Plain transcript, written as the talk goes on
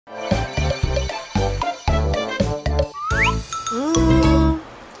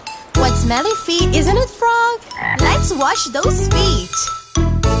smelly feet, isn't it, Frog? Let's wash those feet.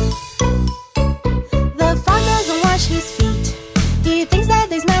 The frog doesn't wash his feet. He thinks that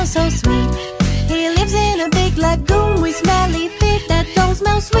they smell so sweet. He lives in a big lagoon with smelly feet that don't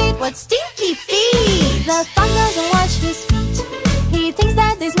smell sweet. What stinky feet! The frog doesn't wash his feet. He thinks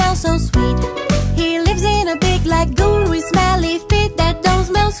that they smell so sweet. He lives in a big lagoon with smelly feet that don't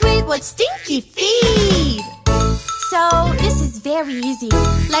smell sweet. What stinky feet! So this is very easy.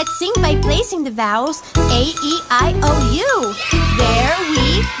 Let's sing by placing the vowels A, E, I, O, U. There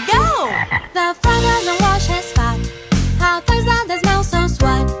we go! The frog doesn't wash his fat. How thugs that smell so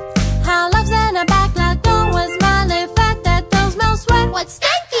sweat. How loves in a back lagoon with smelly fat that don't smell sweat. What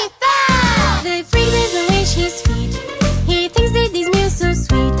stinky fat! The frog doesn't wash his feet. He thinks that they smell so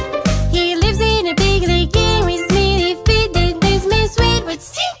sweet. He lives in a big lagoon with smelly feet that they smell sweet. What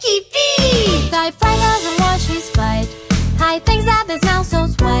stinky feet! The frog doesn't wash his feet. He thinks that they smell so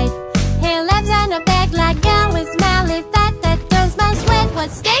sweet. He lives in a big lagoon with smelly fat that don't smell sweet. What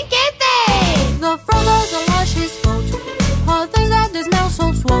stinky feet! The frog doesn't wash his foot. He thinks that they smell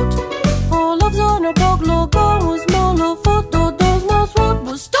so sweet. He lives in a big lagoon with smelly foot that don't smell sweet.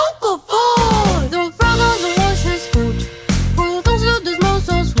 What stinky feet! The frog doesn't wash his foot. He thinks that they smell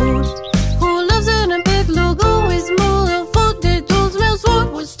so sweet. He lives in a big lagoon with smelly foot that don't smell sweet.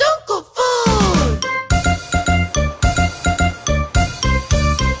 What stinky feet!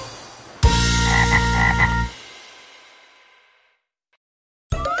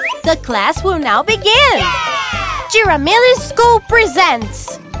 The class will now begin! Yeah! Giramille School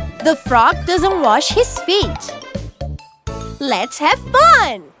presents The Frog Doesn't Wash His Feet. Let's have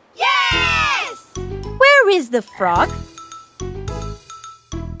fun! Yes! Where is the frog?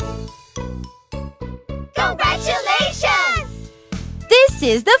 Congratulations! This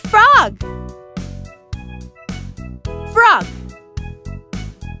is the frog. Frog.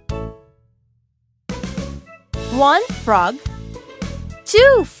 One frog.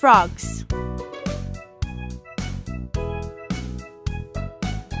 Two frogs.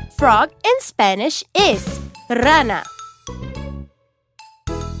 Frog in Spanish is rana.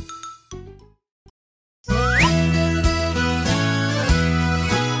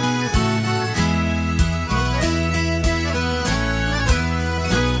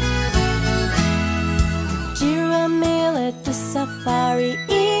 Giramille at the safari,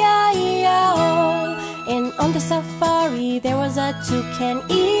 E-I-E-I-O. And on the safari there was a toucan,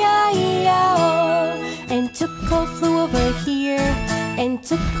 E-I-E-I-O. And Tuco flew over here, and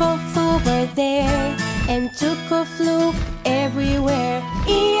Tuco flew over there, and Tuco flew everywhere,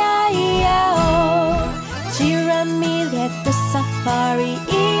 E-I-E-I-O. Giramille at the safari,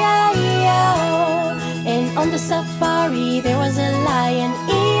 E-I-E-I-O. And on the safari there was a lion,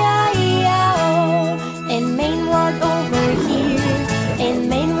 E-I-E-I-O. And Maine roared over here, and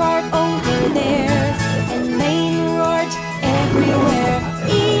Maine roared over there, and Maine roared everywhere,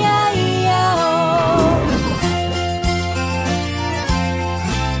 E-I-E-I-O.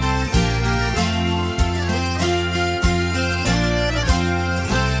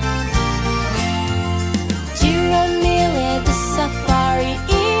 Giramille at the safari,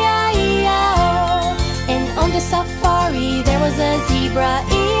 E-I-E-I-O. And on the safari there was a zebra,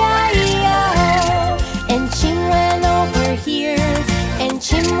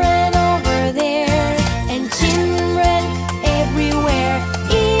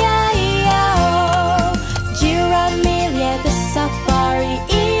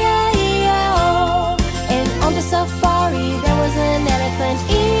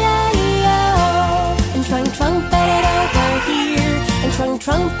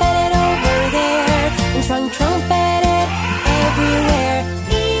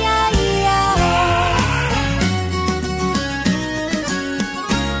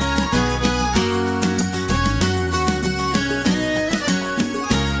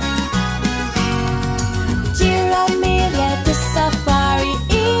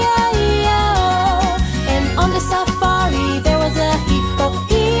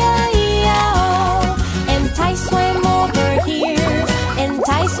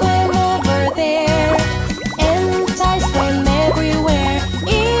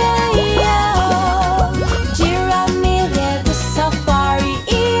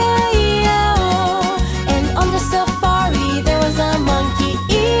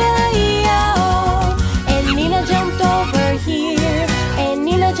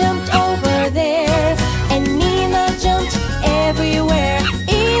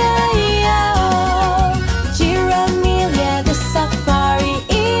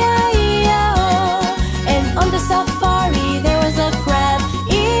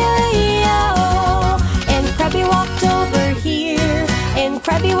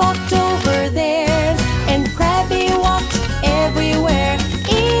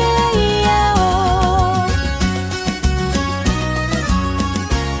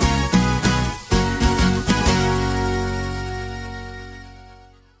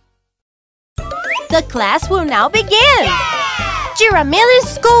 The class will now begin! Yeah! Giramille's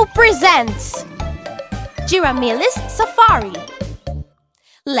School presents Giramille's Safari.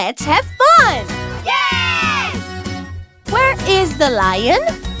 Let's have fun! Yay! Where is the lion?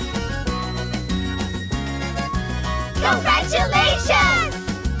 Congratulations!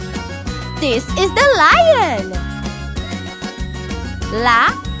 This is the lion.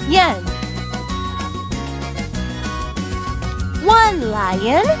 Lion. One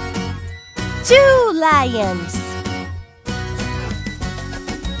lion. Two lions.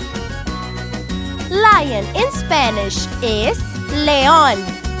 Lion in Spanish is león.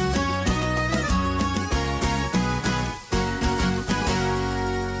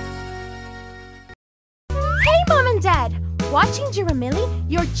 Hey, Mom and Dad! Watching Giramille,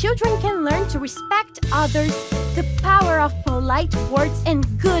 your children can learn to respect others, the power of polite words and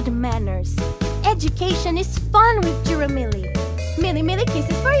good manners. Education is fun with Giramille. Millie Millie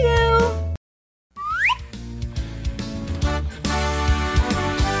kisses for you!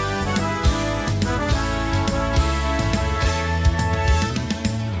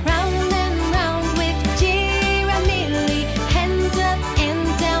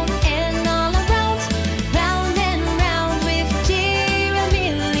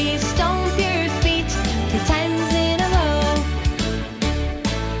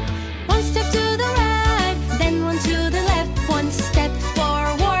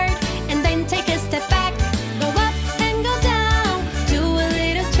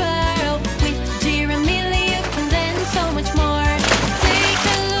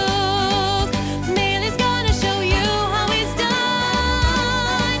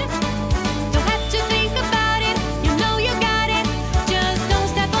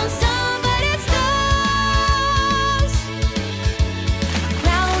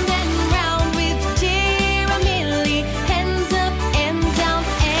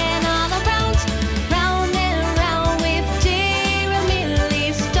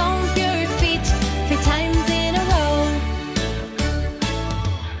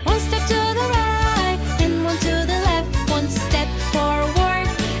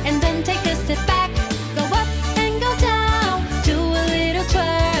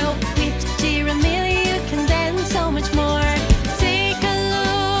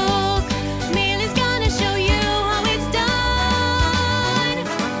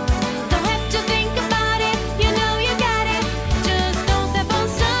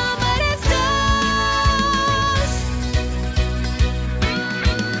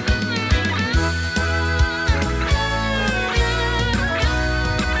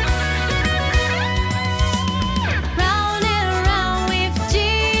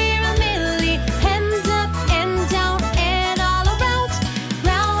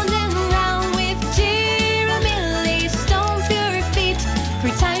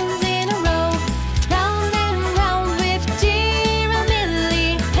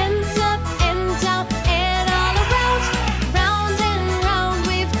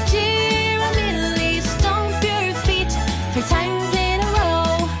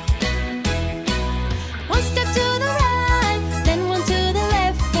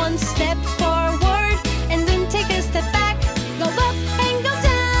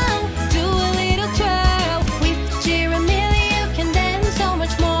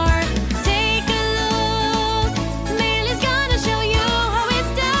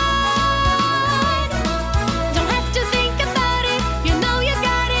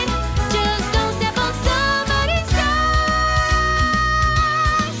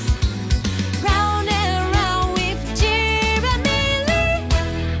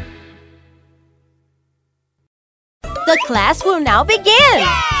 The class will now begin!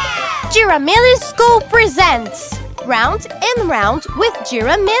 Yeah! Giramille's School presents Round and Round with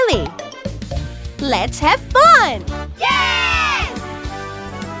Giramille. Let's have fun! Yes!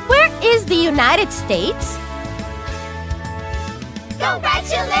 Where is the United States?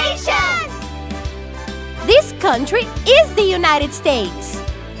 Congratulations! This country is the United States.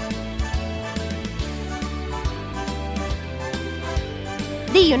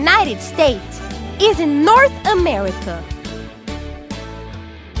 The United States is in North America.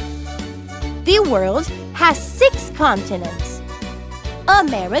 The world has 6 continents: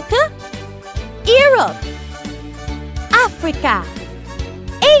 America, Europe, Africa,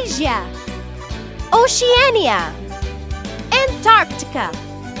 Asia, Oceania, Antarctica.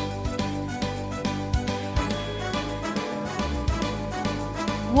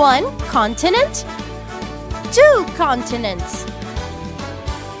 One continent, 2 continents.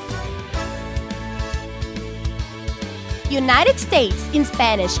 United States in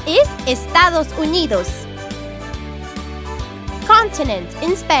Spanish is Estados Unidos. Continent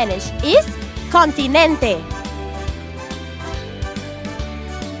in Spanish is continente.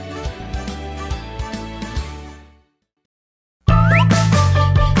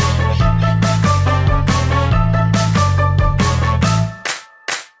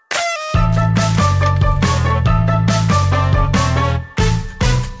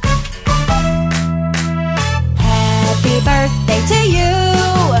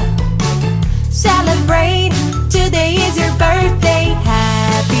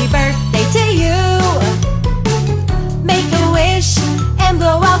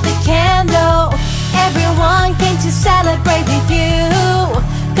 Celebrate with you.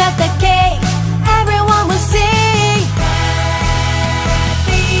 Cut the cake, everyone will sing.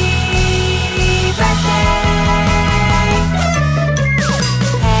 Happy birthday.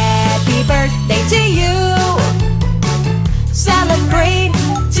 Happy birthday to you. Celebrate,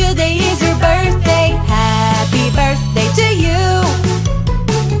 today is your birthday. Happy birthday to you.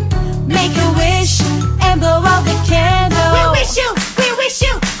 Make a wish and blow out the candle. We wish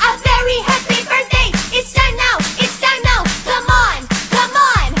you a very happy birthday. It's time now. Come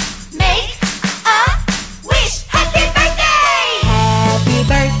on, make a wish. Happy birthday! Happy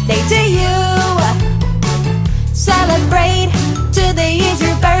birthday to you. Celebrate, today is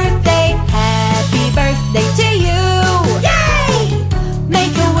your birthday. Happy birthday to you. Yay!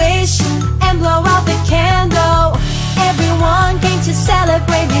 Make a wish and blow out the candle. Everyone came to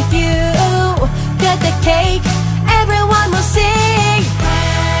celebrate with you. Cut the cake, everyone will sing.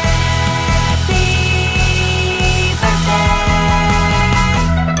 Happy birthday.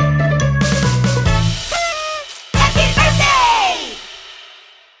 Happy birthday!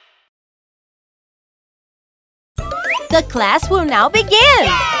 The class will now begin.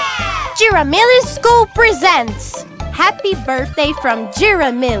 Yeah! Giramille School presents Happy Birthday from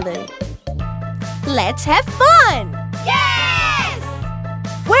Giramille. Let's have fun! Yes!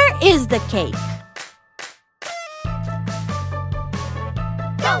 Where is the cake?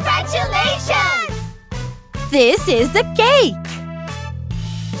 Congratulations! This is the cake.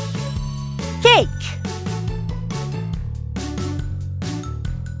 Cake.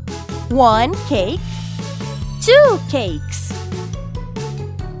 One cake. Two cakes.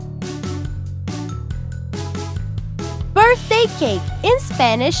 Birthday cake in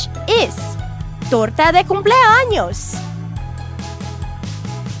Spanish is torta de cumpleaños.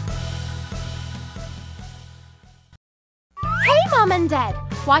 Hey, Mom and Dad!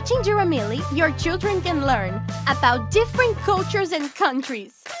 Watching Giramille, your children can learn about different cultures and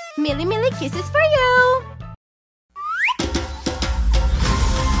countries. Millie kisses for you!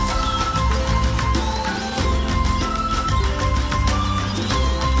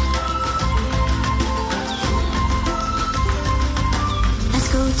 Let's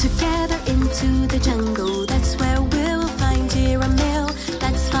go together into the jungle. That's where we'll find Giramille.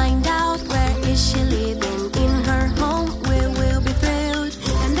 Let's find out where is she living. In her home we will be thrilled.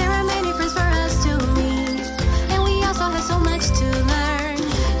 And there are many friends for us to meet. And we also have so much to learn.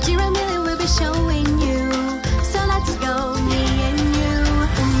 Giramille will be showing you. So let's go, me and you.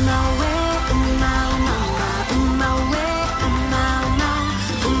 Umawe, umama, umawe, umama,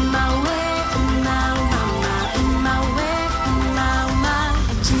 umawe, umama, umawe, umama.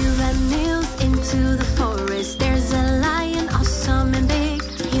 Giramille's into the forest. There's a lion, awesome and big.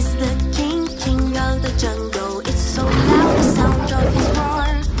 He's the king of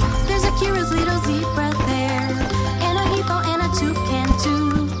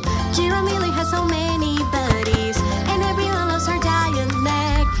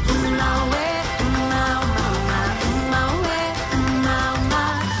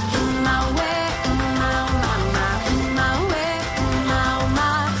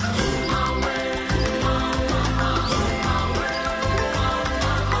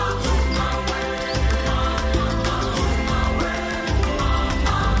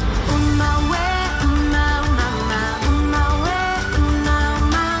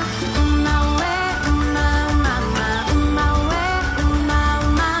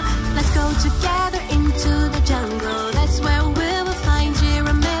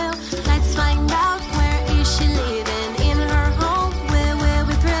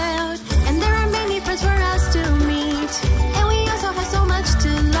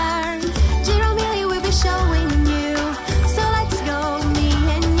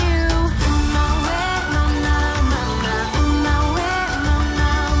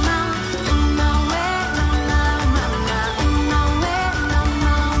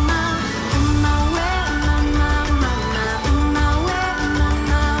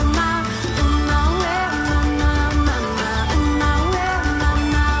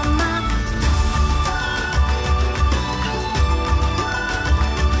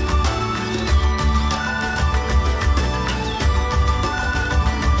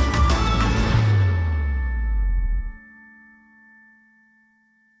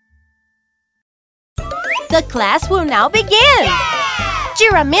The class will now begin!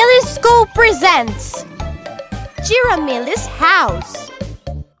 Giramille's school presents Giramille's house.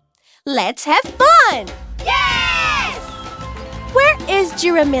 Let's have fun! Yes! Where is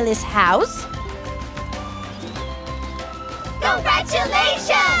Giramille's house?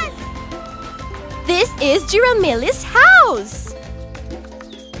 Congratulations! This is Giramille's house.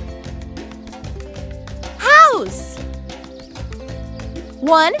 House.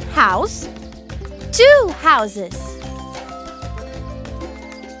 One house, two houses.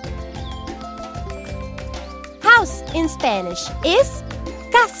 House in Spanish is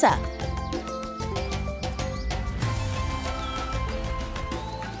casa.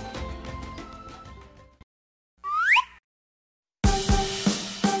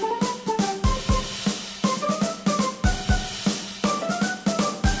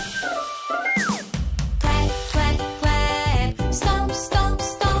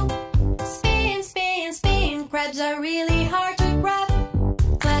 Crabs are really hard to grab.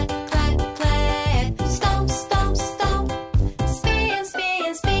 Clap, clap, clap. Stomp, stomp, stomp. Spin,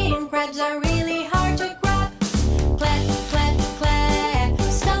 spin, spin. Crabs are really hard to grab. Clap, clap, clap.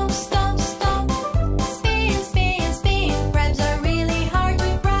 Stomp, stomp, stomp. Spin, spin, spin. Crabs are really hard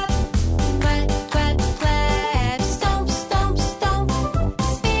to grab. Clap, clap, clap. Stomp, stomp, stomp.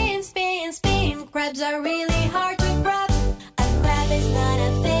 Spin, spin, spin. Crabs are really hard to grab. A crab is not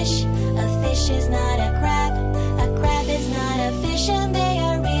a fish. A fish is not a crab. A crab is not a fish and they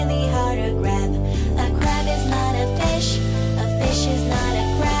are really hard to grab. A crab is not a fish. A fish is not a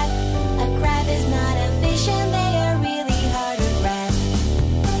crab. A crab is not a fish and they are really hard to grab.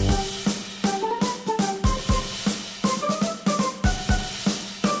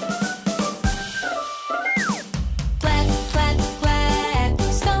 Clap, clap, clap.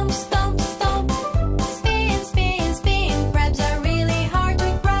 Stomp, stomp, stomp. Spin, spin, spin. Crabs are really hard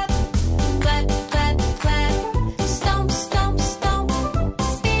to grab. Clap, clap, clap. Stomp, stomp, stomp.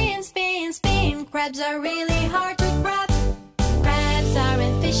 Spin, spin, spin. Crabs are really hard to grab. Crabs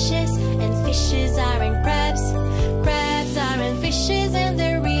aren't fishes, and fishes aren't crabs. Crabs aren't fishes, and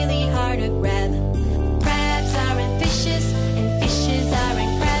they're really hard to grab. Crabs aren't fishes, and fishes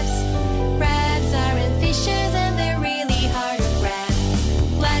aren't crabs. Crabs aren't fishes, and they're really hard to grab.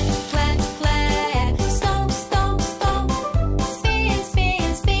 Clap, clap, clap. Stomp, stomp, stomp. Spin,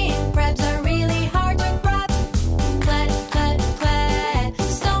 spin, spin. Crabs are really hard to grab. Clap, clap, clap.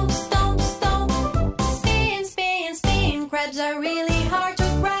 Stomp, stomp, stomp. Spin, spin, spin. Crabs are really hard to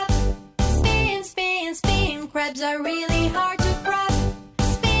grab. Spin, spin, spin. Crabs are really hard to grab.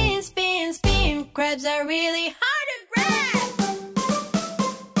 Spin, spin, spin. Crabs are really hard to grab.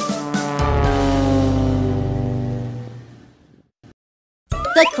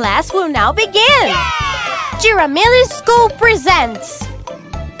 The class will now begin! Giramille's school presents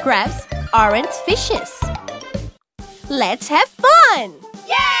Crabs aren't fishes. Let's have fun!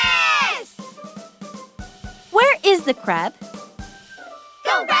 Yes! Where is the crab?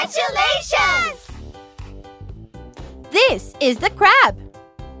 Congratulations! This is the crab.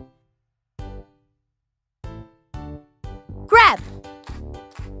 Crab.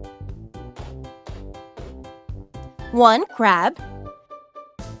 One crab.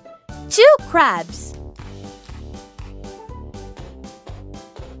 Two crabs.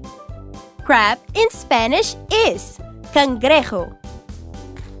 Crab in Spanish is cangrejo.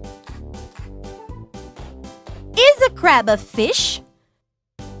 Is a crab a fish?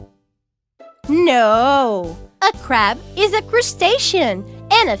 No. A crab is a crustacean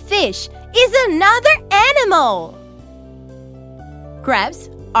and a fish is another animal. Crabs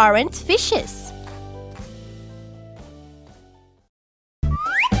aren't fishes.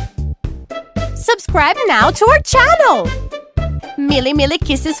 Subscribe now to our channel. Millie Millie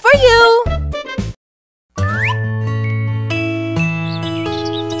kisses for you.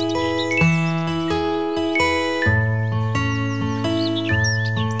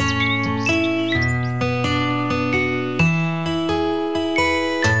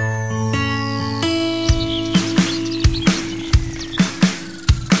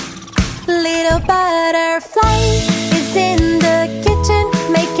 Little butterfly is in the kitchen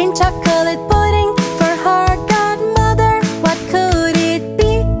making chocolate pudding for her godmother. What could it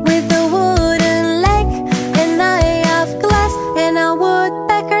be with the wood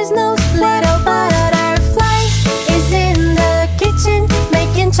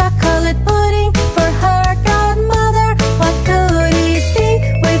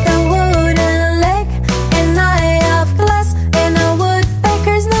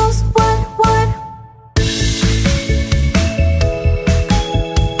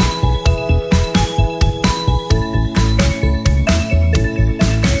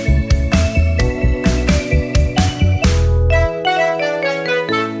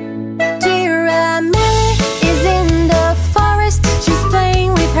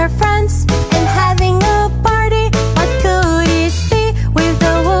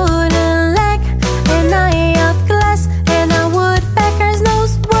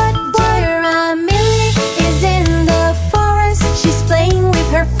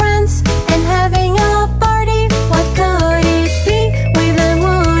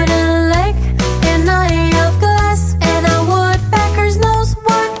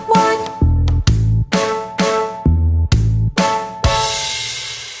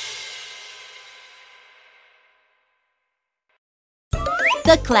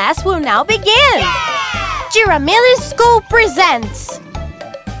The class will now begin! Giramille School presents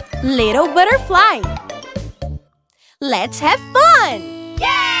Little Butterfly. Let's have fun!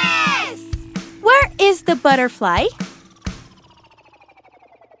 Yes! Where is the butterfly?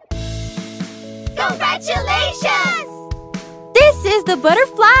 Congratulations! This is the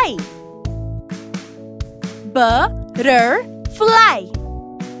butterfly. Butterfly.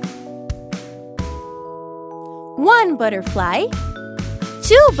 One butterfly.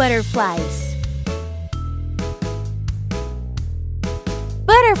 Two butterflies.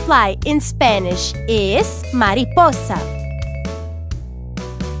 Butterfly in Spanish is mariposa.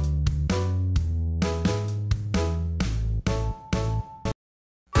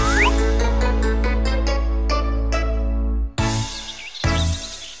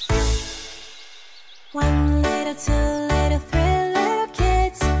 One little, two little, three little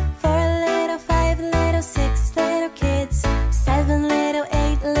kids, 4 little, 5 little, 6 little kids, 7 little,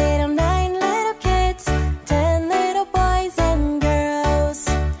 8 little, 9 little kids, 10 little boys and girls,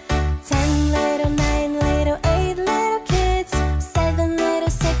 10 little, 9 little, 8 little kids, 7 little,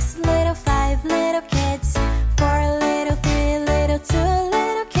 6 little, 5 little kids, 4 little, 3 little, 2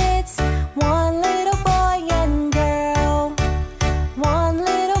 little kids, 1 little boy and girl, 1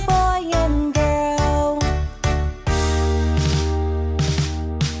 little boy and girl.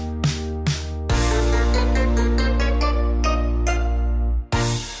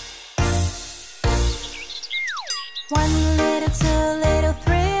 One little, 2 little,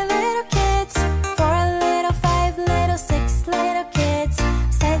 3 little kids, 4 little, 5 little, 6 little kids,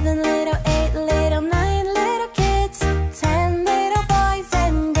 7 little, 8 little, 9 little kids, 10 little boys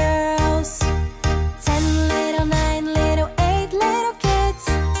and girls, 10 little, 9 little, 8 little kids,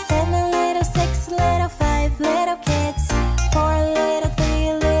 7 little, 6 little, 5 little kids, 4 little,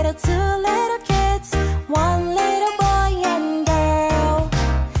 3 little, 2 little kids, 1 little boy and girl,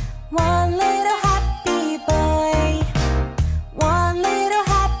 1 little happy boy, 1 little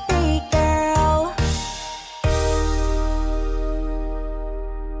happy girl.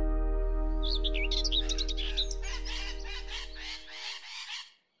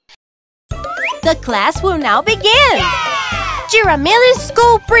 The class will now begin! Giramille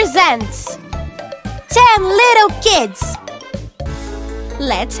School presents 10 little kids.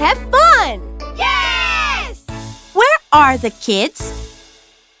 Let's have fun! Yes! Where are the kids?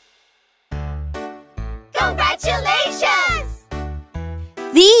 Congratulations!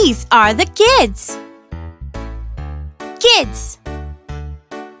 These are the kids. Kids.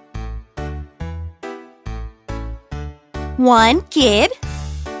 1 kid.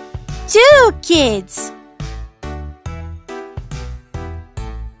 2 kids.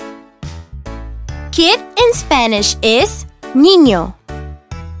 Kid in Spanish is niño.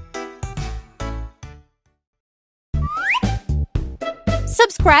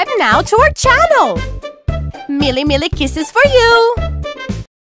 Subscribe now to our channel. Millie Millie kisses for you.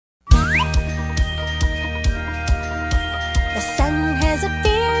 The sun has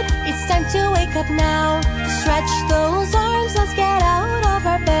appeared, it's time to wake up now. Stretch those arms, let's get out of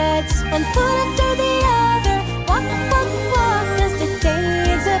our beds. One foot after the other, walk, walk, walk, as the day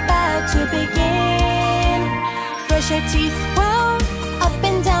is about to begin. Brush your teeth well, up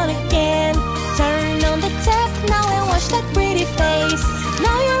and down again. Turn on the tap now and wash that pretty face.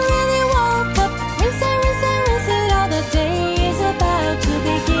 Now you really woke up, rinse and rinse and rinse it all. The day is about to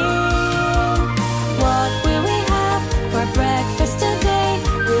begin. What will we have for breakfast today?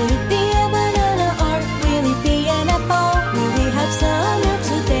 Will it be a banana or will it be an apple? Will we have some milk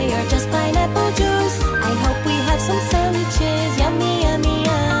today or just pineapple juice? I hope we have some sandwiches, yummy, yummy,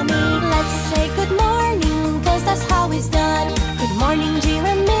 yummy. Let's say good morning, cause that's how it's done.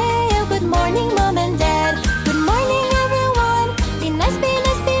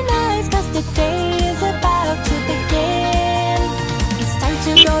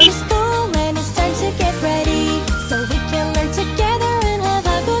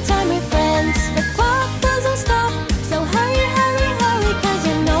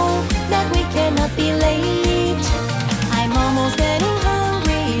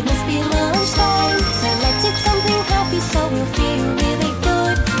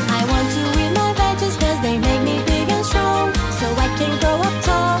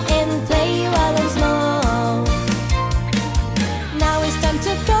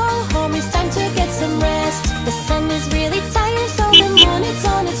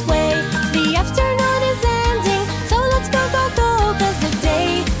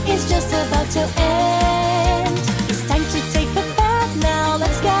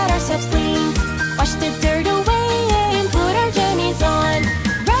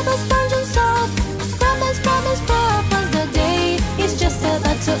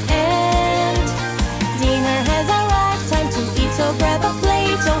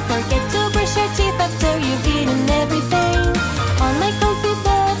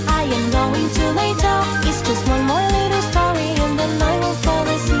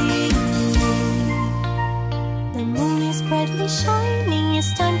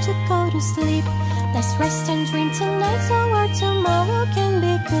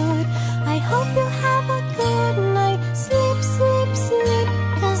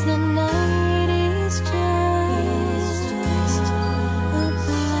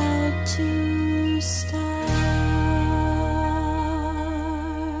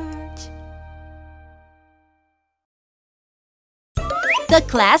 The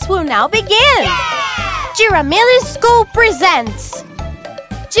class will now begin! Giramille's School presents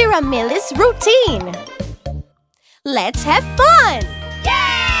Giramille's Routine. Let's have fun!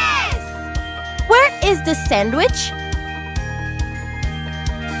 Yes! Where is the sandwich?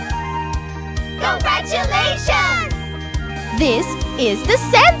 Congratulations! This is the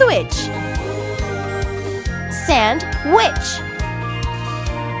sandwich. Sandwich.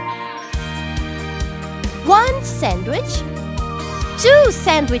 One sandwich. Two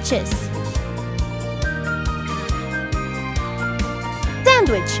sandwiches.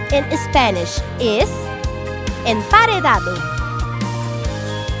 Sandwich in Spanish is emparedado.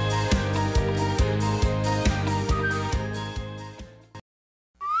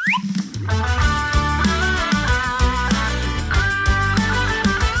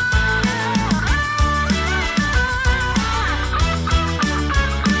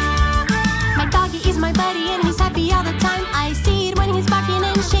 My doggy is my buddy and he's happy all the time. I see it when he's barking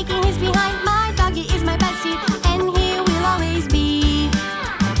and shaking his behind. My doggy is my bestie and he will always be.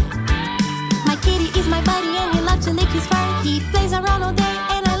 My kitty is my buddy and he loves to lick his fur. He plays around all day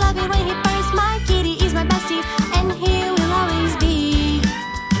and I love it when he purrs. My kitty is my bestie and he will always be.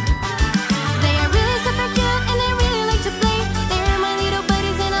 They are really super cute and they really like to play. They're my little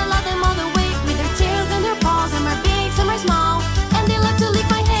buddies and I love them all the way. With their tails and their paws, some are big, some are small, and they love to lick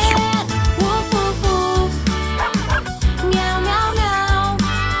my hand. Woof woof woof. Meow meow meow.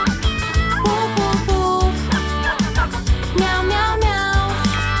 Woof woof woof. Meow meow meow.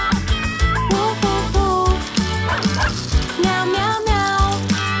 Woof woof woof. Meow meow meow.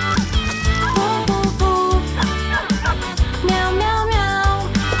 Woof woof woof. Meow meow meow.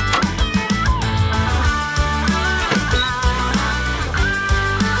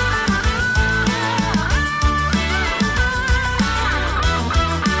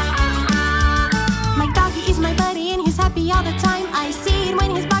 My doggy is my buddy and he's happy all the time. I see it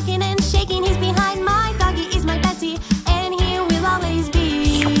when he's barking and shaking his behind. My doggy is my bestie and he will always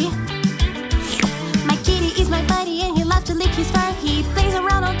be. My kitty is my buddy and he loves to lick his fur. He plays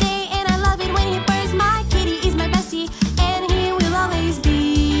around all day and I love it when he purrs. My kitty is my bestie and he will always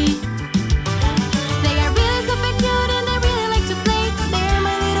be. They are really super cute and they really like to play. They're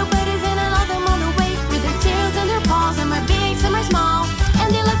my little buddies and I love them all the way. With their tails and their paws, some are big, some are small,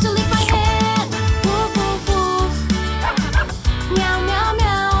 and they love to lick my hand. Woof woof woof. Meow meow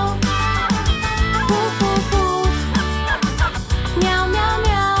meow. Woof woof woof. Meow meow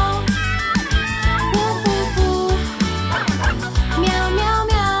meow. Woof woof woof. Meow meow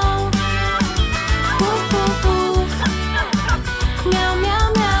meow. Woof woof woof. Meow meow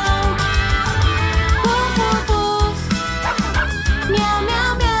meow. Woof woof woof. Meow meow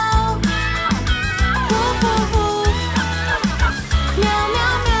meow. Woof woof woof. Meow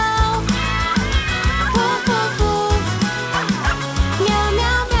meow meow. Woof woof woof. Meow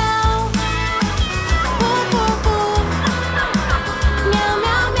meow meow. Woof woof woof. Meow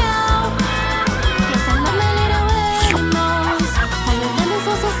meow meow. Yes, I love my little animals. Having them is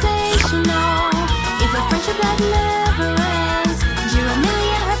so sensational. It's a friendship that never ends. Giramille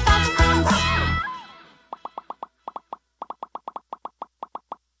and her fat friends.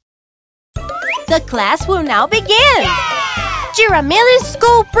 The class will now begin! Giramille's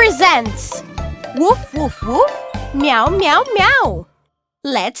School presents Woof woof woof, meow meow meow.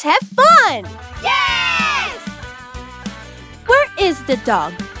 Let's have fun! Yes! Where is the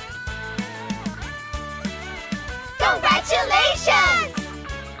dog? Congratulations!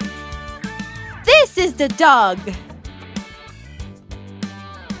 This is the dog.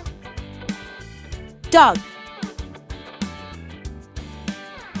 Dog.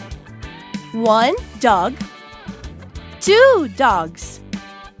 One dog. Two dogs.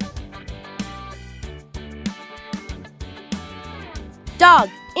 Dog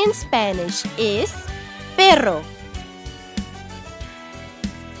in Spanish is perro.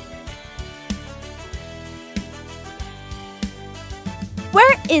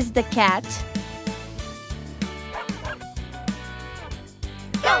 Where is the cat?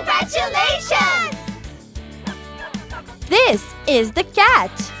 Congratulations! This is the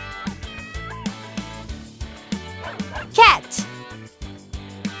cat. Cat.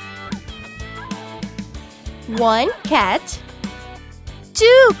 One cat.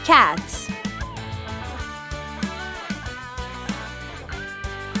 Two cats.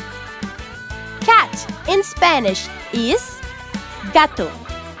 Cat in Spanish is gato.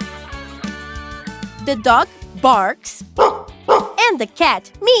 The dog barks and the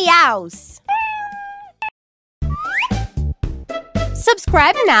cat meows.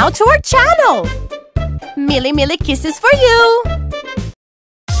 Subscribe now to our channel. Millie kisses for you.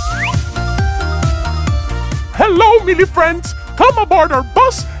 Hello, Millie friends! Come aboard our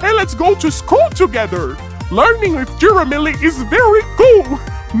bus and let's go to school together. Learning with Giramille is very cool.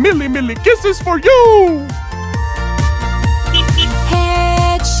 Millie Millie kisses for you.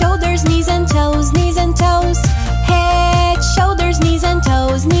 Head, shoulders, knees and toes, knees and toes. Head, shoulders, knees and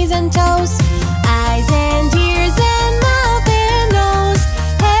toes, knees and toes. Eyes and ears and mouth and nose.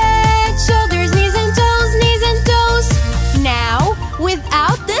 Head, shoulders, knees and toes, knees and toes. Now,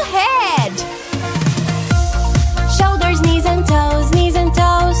 without the head. Shoulders, knees and toes, knees and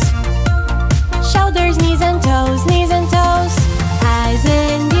toes. Shoulders, knees and toes, knees and toes. Eyes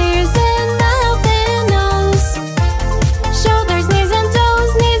and ears and mouth and nose. Shoulders, knees and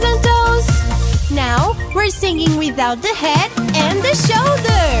toes, knees and toes. Now we're singing without the head and the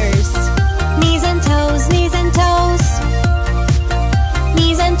shoulders. Knees and toes, knees and toes.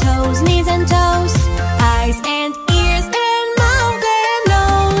 Knees and toes, knees and toes. Eyes and ears and mouth and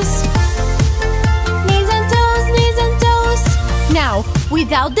nose. Knees and toes, knees and toes. Now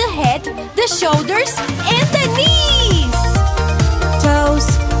without the head, the shoulders, and the knees. Toes,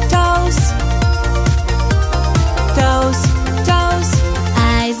 toes. Toes, toes.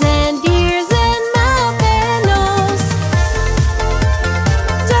 Eyes and ears and mouth and nose.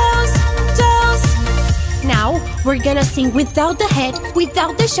 Toes, toes. Now we're gonna sing without the head,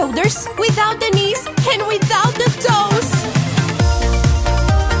 without the shoulders, without the knees, and without the toes.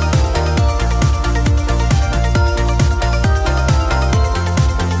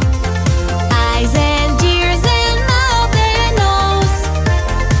 Eyes and ears and mouth and nose.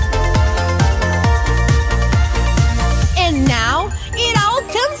 And now it all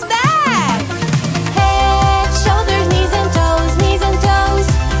comes back. Head, shoulders, knees and toes, knees and toes.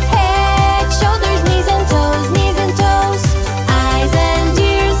 Head, shoulders, knees and toes, knees and toes. Eyes and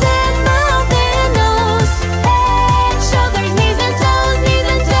ears and mouth and nose. Head, shoulders, knees and toes, knees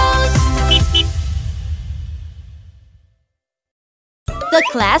and toes. The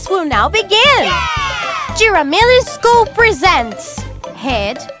class will now begin. Giramille School presents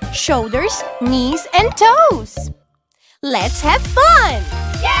head, shoulders, knees, and toes. Let's have fun!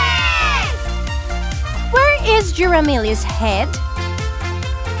 Yes! Where is Giramille's head?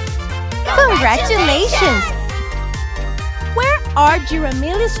 Congratulations! Where are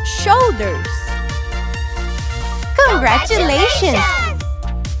Giramille's shoulders? Congratulations!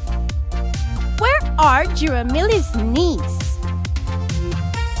 Where are Giramille's knees?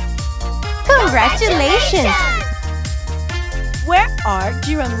 Congratulations! Where are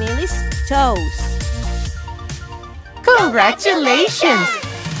Giramille's toes? Congratulations!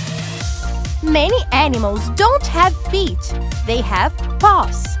 Many animals don't have feet. They have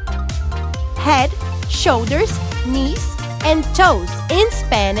paws. Head, shoulders, knees, and toes in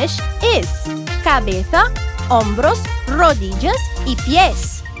Spanish is cabeza, hombros, rodillas y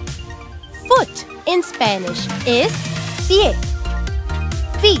pies. Foot in Spanish is pie.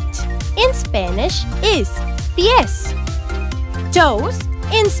 Feet in Spanish is pies. Toes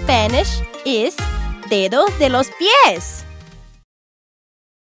in Spanish is dedos de los pies.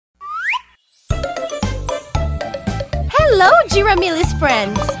 Hello, Giramille's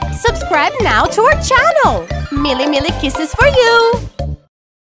friends! Subscribe now to our channel. Millie Millie kisses for you!